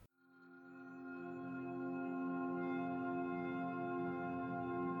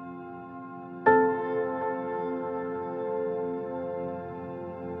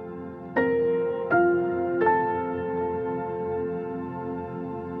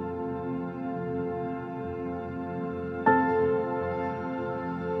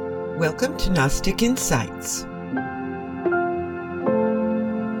Welcome to Gnostic Insights.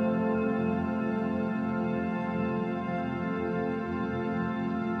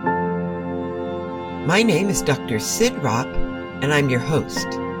 My name is Dr. Sid Ropp, and I'm your host.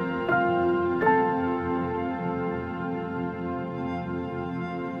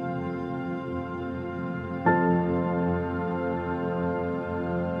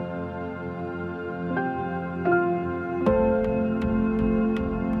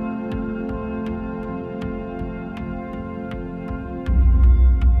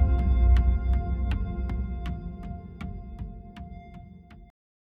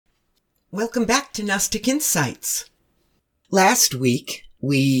 Welcome back to Gnostic Insights. Last week,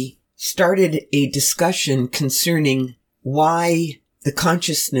 we started a discussion concerning why the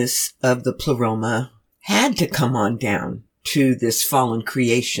consciousness of the Pleroma had to come on down to this fallen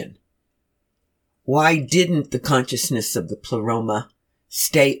creation. Why didn't the consciousness of the Pleroma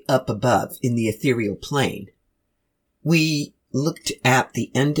stay up above in the ethereal plane? We looked at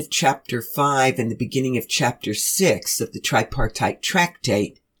the end of chapter 5 and the beginning of chapter 6 of the Tripartite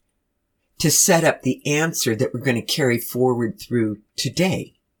Tractate to set up the answer that we're going to carry forward through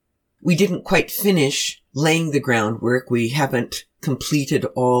today. We didn't quite finish laying the groundwork. We haven't completed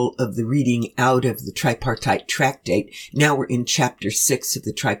all of the reading out of the Tripartite Tractate. Now we're in chapter 6 of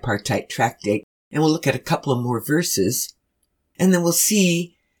the Tripartite Tractate, and we'll look at a couple of more verses, and then we'll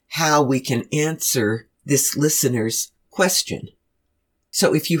see how we can answer this listener's question.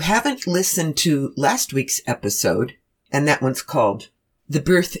 So if you haven't listened to last week's episode, and that one's called The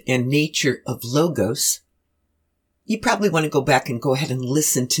Birth and Nature of Logos, you probably want to go back and go ahead and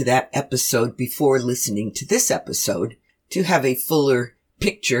listen to that episode before listening to this episode to have a fuller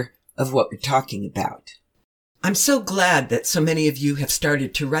picture of what we're talking about. I'm so glad that so many of you have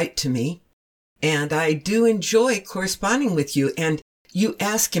started to write to me, and I do enjoy corresponding with you, and you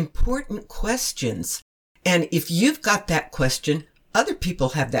ask important questions. And if you've got that question, other people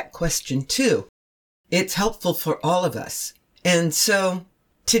have that question too. It's helpful for all of us. And so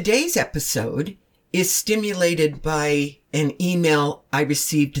today's episode is stimulated by an email I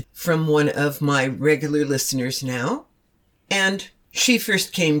received from one of my regular listeners now. And she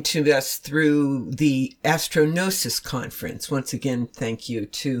first came to us through the Astronosis conference. Once again, thank you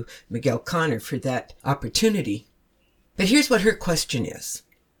to Miguel Connor for that opportunity. But here's what her question is.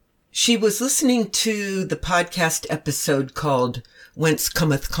 She was listening to the podcast episode called Whence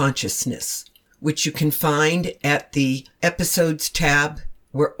Cometh Consciousness, which you can find at the episodes tab,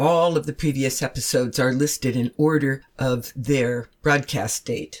 where all of the previous episodes are listed in order of their broadcast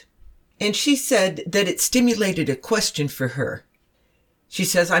date. And she said that it stimulated a question for her. She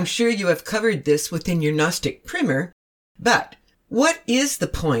says, I'm sure you have covered this within your Gnostic primer, but what is the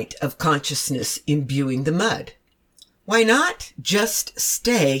point of consciousness imbuing the mud? Why not just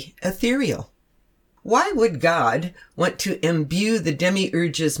stay ethereal? Why would God want to imbue the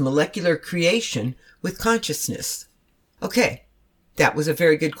demiurge's molecular creation with consciousness? Okay, that was a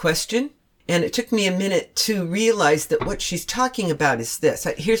very good question, and it took me a minute to realize that what she's talking about is this.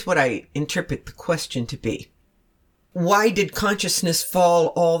 Here's what I interpret the question to be. Why did consciousness fall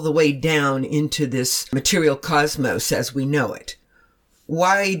all the way down into this material cosmos as we know it?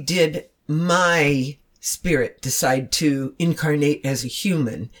 Why did my spirit decide to incarnate as a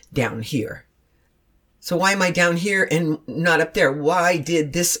human down here? So why am I down here and not up there? Why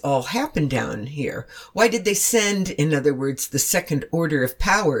did this all happen down here? Why did they send, in other words, the second order of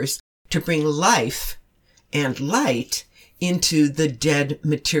powers to bring life and light into the dead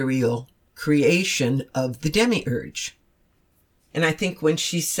material creation of the demiurge? And I think when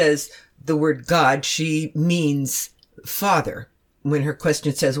she says the word God, she means Father. When her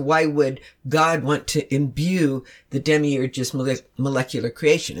question says, why would God want to imbue the demiurge's molecular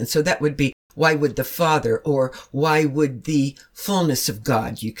creation? And so that would be, why would the Father, or why would the fullness of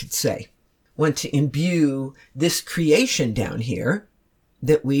God, you could say, want to imbue this creation down here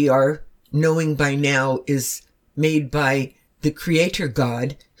that we are knowing by now is made by the Creator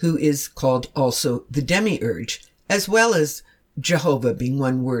God, who is called also the Demiurge, as well as Jehovah being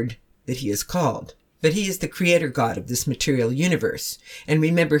one word that he is called. But he is the Creator God of this material universe. And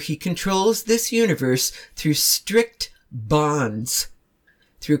remember, he controls this universe through strict bonds,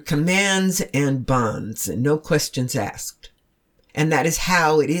 through commands and bonds, and no questions asked. And that is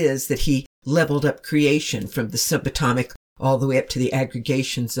how it is that he leveled up creation from the subatomic all the way up to the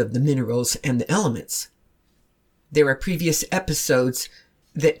aggregations of the minerals and the elements. There are previous episodes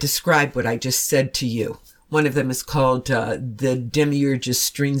that describe what I just said to you. One of them is called The Demiurge's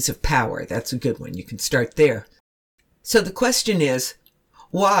Strings of Power. That's a good one. You can start there. So the question is,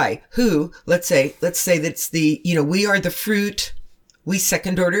 why? Who? Let's say that's we are the fruit we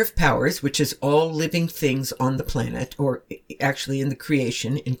second order of powers, which is all living things on the planet, or actually in the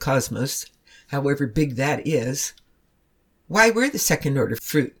creation, in cosmos, however big that is, why were the second order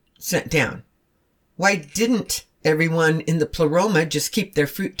fruit sent down? Why didn't everyone in the pleroma just keep their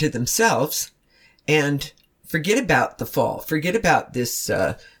fruit to themselves and forget about the fall, forget about this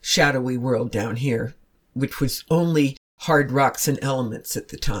shadowy world down here, which was only hard rocks and elements at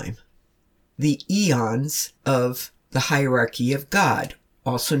the time? The eons of the hierarchy of God,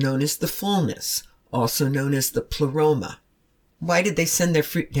 also known as the fullness, also known as the pleroma. Why did they send their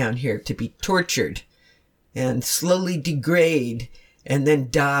fruit down here? To be tortured and slowly degrade and then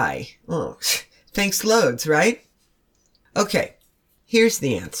die. Oh, thanks loads, right? Okay, here's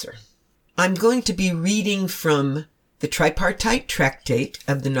the answer. I'm going to be reading from the Tripartite Tractate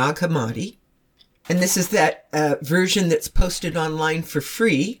of the Nag Hammadi. And this is that version that's posted online for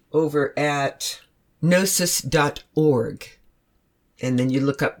free over at gnosis.org. And then you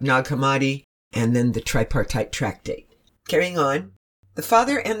look up Nag Hammadi and then the Tripartite Tractate. Carrying on. The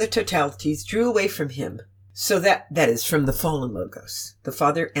Father and the totalities drew away from him. So that is from the fallen Logos. The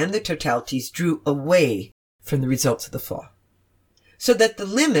Father and the totalities drew away from the results of the fall, so that the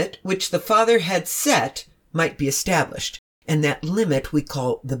limit which the Father had set might be established. And that limit we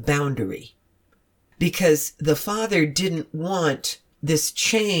call the boundary. Because the Father didn't want this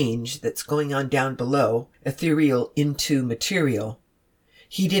change that's going on down below, ethereal into material.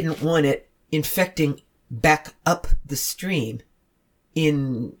 He didn't want it infecting back up the stream,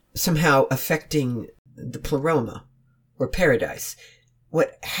 in somehow affecting the pleroma or paradise.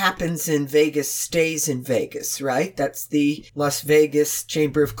 What happens in Vegas stays in Vegas, right? That's the Las Vegas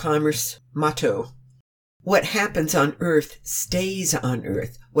Chamber of Commerce motto. What happens on Earth stays on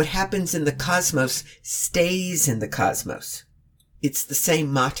Earth. What happens in the cosmos stays in the cosmos. It's the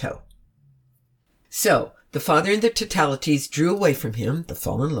same motto. So, the Father and the totalities drew away from him, the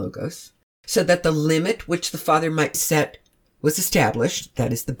fallen Logos, so that the limit which the Father might set was established,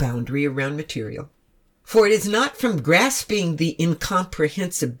 that is the boundary around material. For it is not from grasping the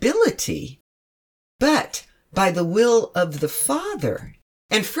incomprehensibility, but by the will of the Father.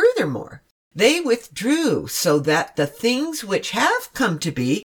 And furthermore, they withdrew so that the things which have come to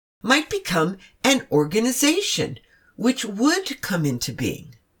be might become an organization, which would come into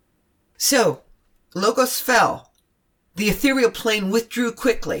being. So, Logos fell. The ethereal plane withdrew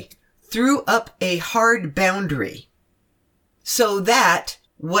quickly, threw up a hard boundary, so that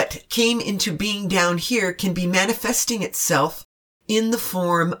what came into being down here can be manifesting itself in the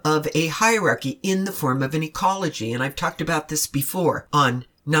form of a hierarchy, in the form of an ecology. And I've talked about this before on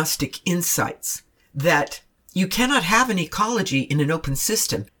Gnostic Insights, that you cannot have an ecology in an open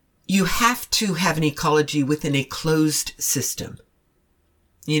system. You have to have an ecology within a closed system.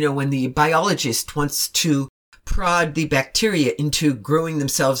 You know, when the biologist wants to prod the bacteria into growing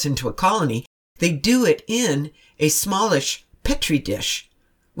themselves into a colony, they do it in a smallish Petri dish,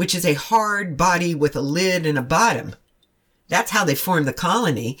 which is a hard body with a lid and a bottom. That's how they form the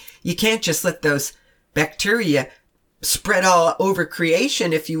colony. You can't just let those bacteria spread all over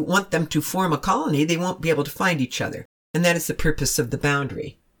creation. If you want them to form a colony, they won't be able to find each other. And that is the purpose of the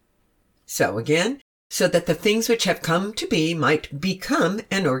boundary. So again, so that the things which have come to be might become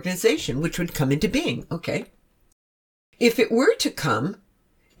an organization, which would come into being. Okay. If it were to come,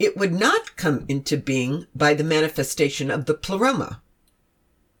 it would not come into being by the manifestation of the pleroma.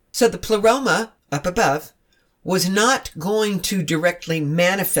 So the pleroma up above was not going to directly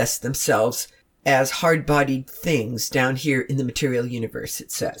manifest themselves as hard-bodied things down here in the material universe,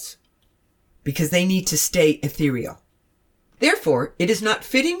 it says, because they need to stay ethereal. Therefore, it is not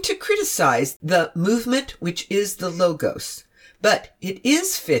fitting to criticize the movement which is the Logos, but it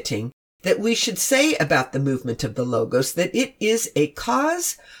is fitting that we should say about the movement of the Logos that it is a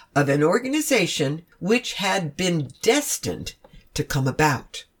cause of an organization which had been destined to come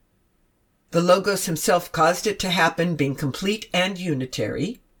about. The Logos himself caused it to happen, being complete and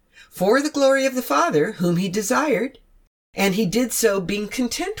unitary, for the glory of the Father, whom he desired, and he did so being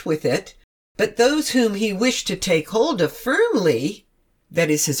content with it. But those whom he wished to take hold of firmly, that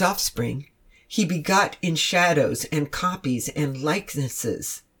is his offspring, he begot in shadows and copies and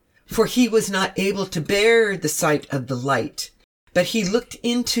likenesses. For he was not able to bear the sight of the light, but he looked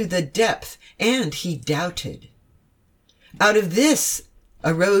into the depth, and he doubted. Out of this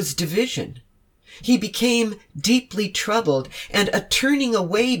arose division. He became deeply troubled, and a turning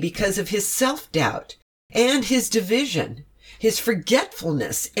away because of his self-doubt and his division, his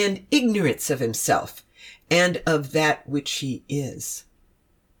forgetfulness and ignorance of himself and of that which he is.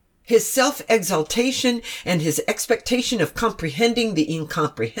 His self-exaltation and his expectation of comprehending the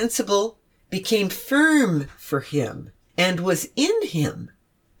incomprehensible became firm for him, and was in him.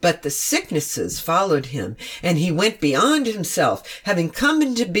 But the sicknesses followed him, and he went beyond himself, having come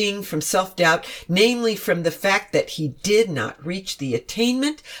into being from self-doubt, namely from the fact that he did not reach the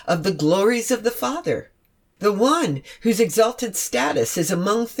attainment of the glories of the Father, the one whose exalted status is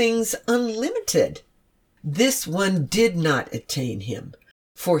among things unlimited. This one did not attain him,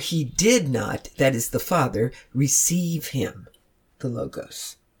 for he did not, that is the Father, receive him, the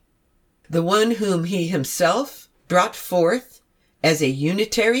Logos. The one whom he himself brought forth as a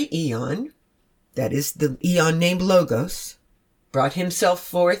unitary eon, that is the eon named Logos, brought himself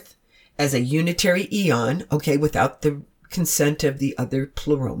forth as a unitary eon, without the consent of the other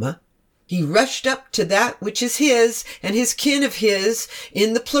pleroma. He rushed up to that which is his, and his kin of his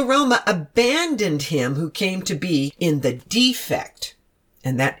in the pleroma abandoned him who came to be in the defect,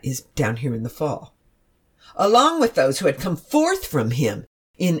 and that is down here in the fall, along with those who had come forth from him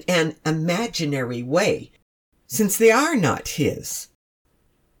in an imaginary way, since they are not his.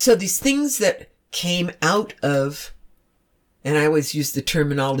 So these things that came out of, and I always use the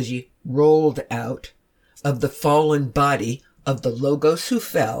terminology, rolled out of the fallen body of the Logos who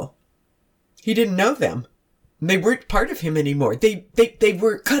fell, he didn't know them. They weren't part of him anymore. They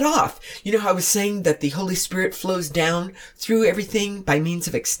were cut off. You know how I was saying that the Holy Spirit flows down through everything by means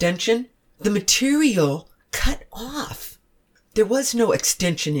of extension? The material cut off. There was no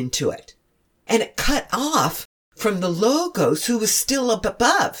extension into it. And it cut off from the Logos who was still up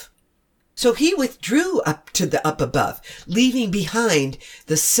above. So he withdrew up to the up above, leaving behind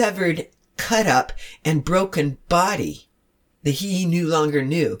the severed, cut up, and broken body that he no longer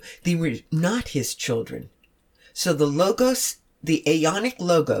knew. They were not his children. So the Logos, the aeonic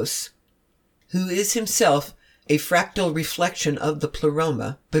Logos, who is himself a fractal reflection of the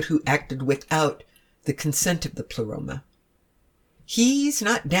pleroma, but who acted without the consent of the pleroma, he's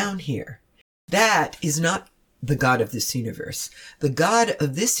not down here. That is not the God of this universe. The God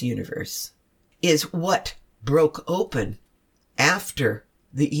of this universe is what broke open after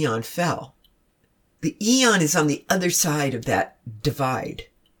the eon fell. The eon is on the other side of that divide.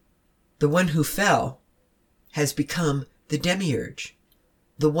 The one who fell has become the demiurge.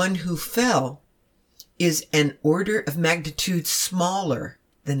 The one who fell is an order of magnitude smaller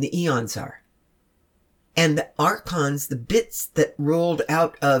than the eons are. And the archons, the bits that rolled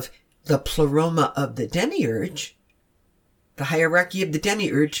out of the pleroma of the demiurge, the hierarchy of the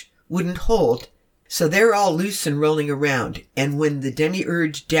demiurge, wouldn't hold. So they're all loose and rolling around. And when the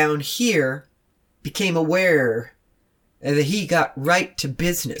demiurge down here became aware that he got right to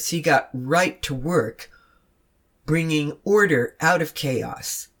business, he got right to work, bringing order out of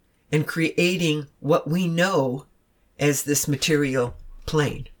chaos and creating what we know as this material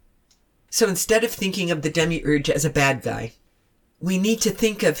plane. So instead of thinking of the demiurge as a bad guy, we need to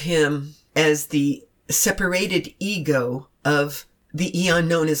think of him as the separated ego of the eon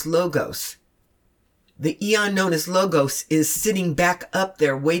known as Logos. The eon known as Logos is sitting back up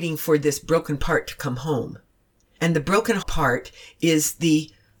there waiting for this broken part to come home. And the broken part is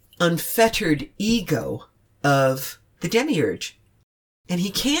the unfettered ego of the demiurge. And he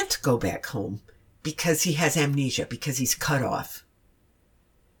can't go back home because he has amnesia, because he's cut off.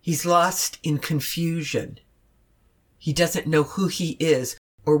 He's lost in confusion. He doesn't know who he is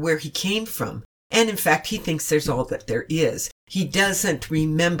or where he came from. And in fact, he thinks there's all that there is. He doesn't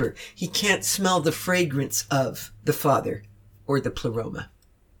remember. He can't smell the fragrance of the Father or the pleroma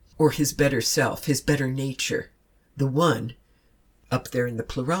or his better self, his better nature, the one up there in the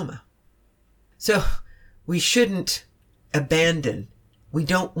pleroma. So we shouldn't abandon. We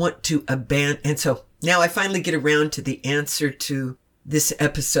don't want to abandon. And so now I finally get around to the answer to this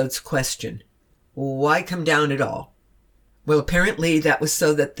episode's question. Why come down at all? Well, apparently that was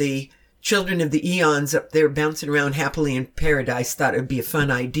so that the children of the eons up there bouncing around happily in paradise thought it would be a fun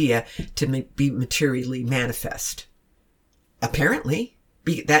idea to be materially manifest. Apparently,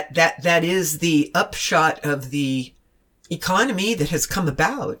 that is the upshot of the economy that has come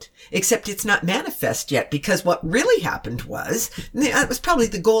about, except it's not manifest yet, because what really happened was, that was probably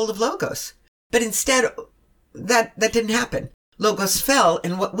the goal of Logos. But instead, that didn't happen. Logos fell,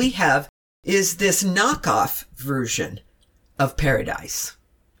 and what we have is this knockoff version of paradise.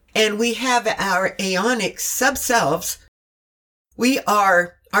 And we have our aeonic sub-selves. We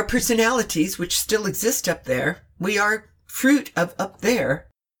are our personalities, which still exist up there. We are fruit of up there.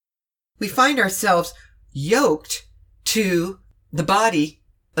 We find ourselves yoked to the body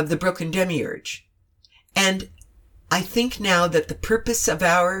of the broken demiurge. And I think now that the purpose of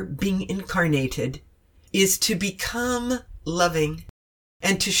our being incarnated is to become loving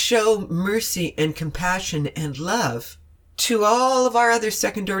and to show mercy and compassion and love to all of our other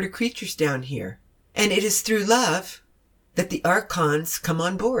second-order creatures down here. And it is through love that the archons come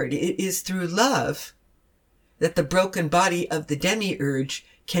on board. It is through love that the broken body of the demiurge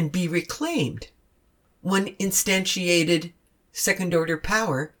can be reclaimed, one instantiated second-order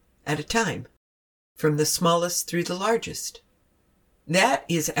power at a time, from the smallest through the largest. That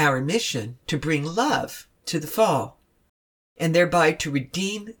is our mission, to bring love to the fall, and thereby to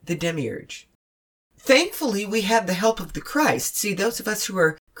redeem the demiurge. Thankfully, we have the help of the Christ. See, those of us who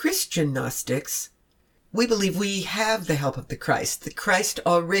are Christian Gnostics, we believe we have the help of the Christ. The Christ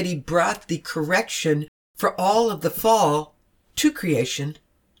already brought the correction for all of the fall to creation,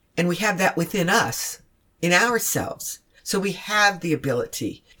 and we have that within us, in ourselves. So we have the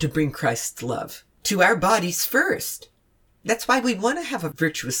ability to bring Christ's love to our bodies first. That's why we want to have a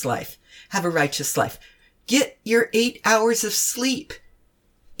virtuous life, have a righteous life. Get your 8 hours of sleep.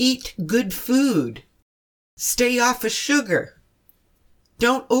 Eat good food. Stay off of sugar.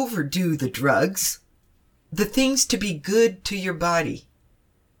 Don't overdo the drugs. The things to be good to your body.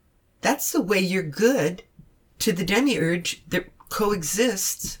 That's the way you're good to the demiurge that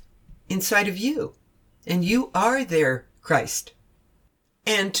coexists inside of you. And you are their Christ.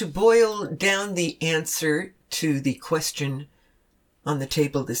 And to boil down the answer to the question on the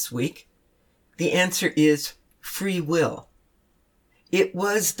table this week, the answer is free will. It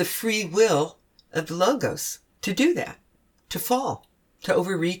was the free will of the Logos to do that, to fall, to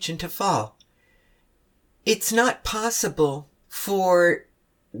overreach and to fall. It's not possible for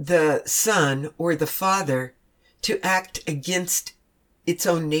the Son or the Father to act against its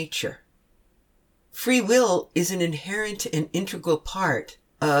own nature. Free will is an inherent and integral part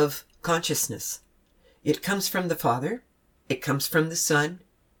of consciousness. It comes from the Father. It comes from the Son.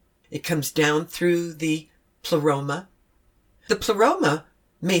 It comes down through the pleroma. The pleroma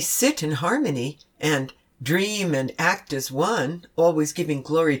may sit in harmony and dream and act as one, always giving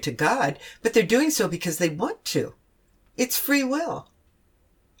glory to God, but they're doing so because they want to. It's free will.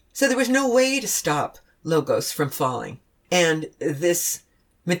 So there was no way to stop Logos from falling. And this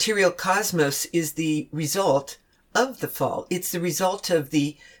material cosmos is the result of the fall. It's the result of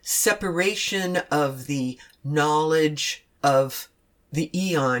the separation of the knowledge of the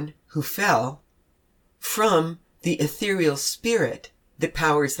eon who fell from the ethereal spirit that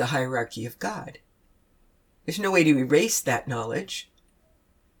powers the hierarchy of God. There's no way to erase that knowledge.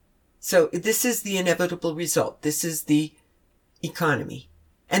 So this is the inevitable result. This is the economy.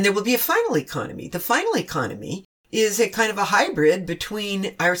 And there will be a final economy. The final economy is a kind of a hybrid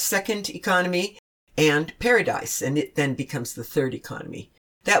between our second economy and paradise, and it then becomes the third economy.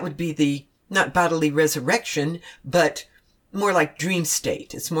 That would be the, not bodily resurrection, but more like dream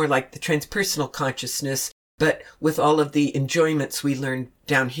state. It's more like the transpersonal consciousness, but with all of the enjoyments we learn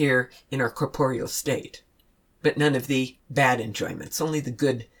down here in our corporeal state. But none of the bad enjoyments, only the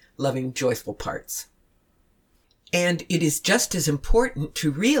good, loving, joyful parts. And it is just as important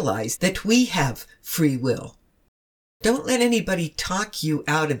to realize that we have free will. Don't let anybody talk you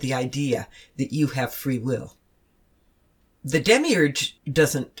out of the idea that you have free will. The demiurge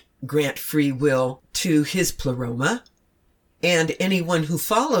doesn't grant free will to his pleroma, and anyone who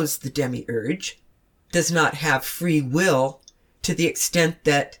follows the demiurge does not have free will to the extent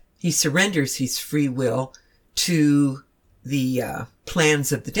that he surrenders his free will to the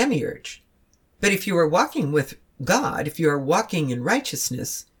plans of the demiurge. But if you are walking with God, if you are walking in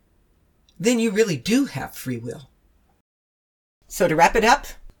righteousness, then you really do have free will. So to wrap it up,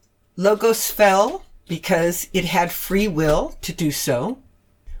 Logos fell because it had free will to do so.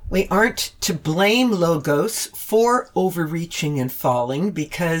 We aren't to blame Logos for overreaching and falling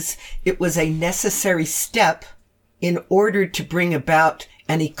because it was a necessary step in order to bring about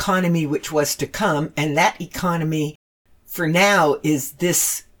an economy which was to come. And that economy for now is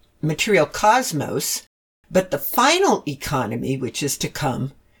this material cosmos. But the final economy, which is to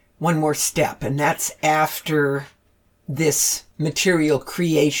come, one more step, and that's after this material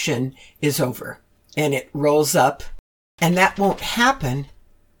creation is over and it rolls up. And that won't happen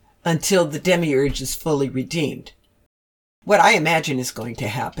until the demiurge is fully redeemed. What I imagine is going to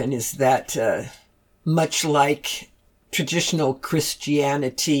happen is that, much like traditional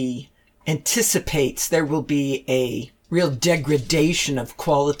Christianity anticipates, there will be a real degradation of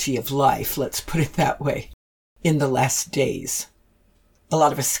quality of life, let's put it that way, in the last days. A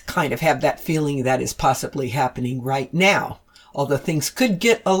lot of us kind of have that feeling that is possibly happening right now, although things could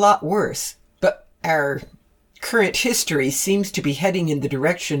get a lot worse. But our current history seems to be heading in the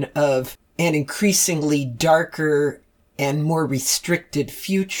direction of an increasingly darker and more restricted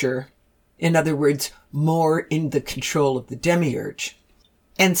future. In other words, more in the control of the demiurge.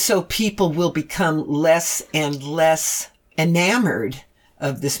 And so people will become less and less enamored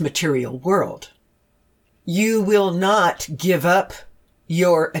of this material world. you will not give up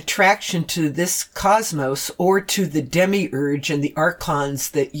your attraction to this cosmos or to the demiurge and the archons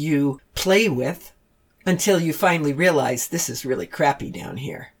that you play with until you finally realize this is really crappy down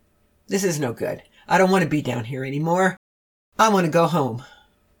here. This is no good. I don't want to be down here anymore. I want to go home.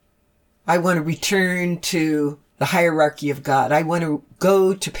 I want to return to the hierarchy of God. I want to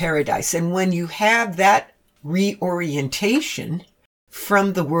go to paradise. And when you have that reorientation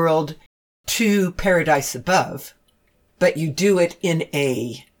from the world to paradise above, but you do it in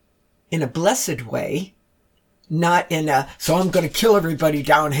a blessed way, not in a, so I'm going to kill everybody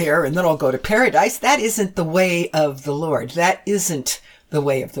down here and then I'll go to paradise. That isn't the way of the Lord. That isn't the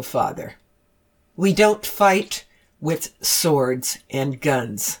way of the Father. We don't fight with swords and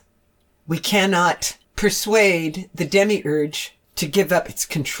guns. We cannot persuade the demiurge to give up its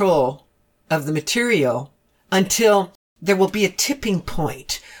control of the material until there will be a tipping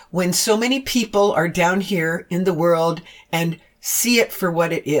point when so many people are down here in the world and see it for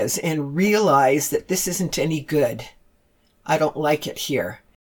what it is and realize that this isn't any good. I don't like it here.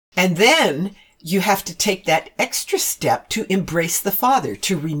 And then you have to take that extra step to embrace the Father,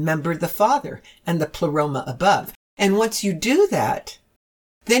 to remember the Father and the pleroma above. And once you do that,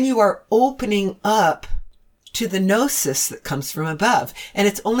 then you are opening up to the gnosis that comes from above. And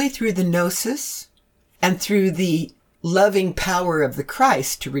it's only through the gnosis and through the loving power of the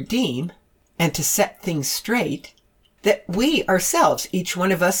Christ to redeem and to set things straight that we ourselves, each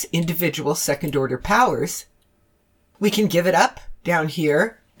one of us individual second order powers, we can give it up down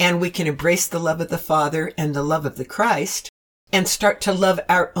here and we can embrace the love of the Father and the love of the Christ and start to love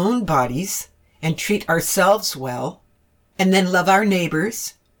our own bodies and treat ourselves well, and then love our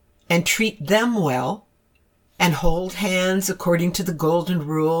neighbors and treat them well, and hold hands according to the golden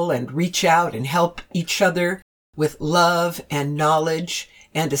rule and reach out and help each other with love and knowledge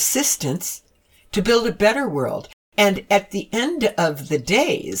and assistance to build a better world. And at the end of the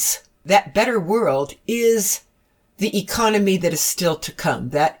days, that better world is the economy that is still to come.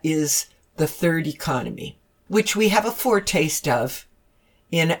 That is the third economy, which we have a foretaste of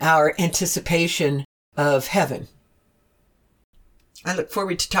in our anticipation of heaven. I look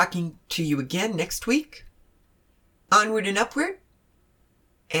forward to talking to you again next week. Onward and upward,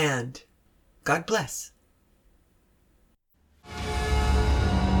 and God bless.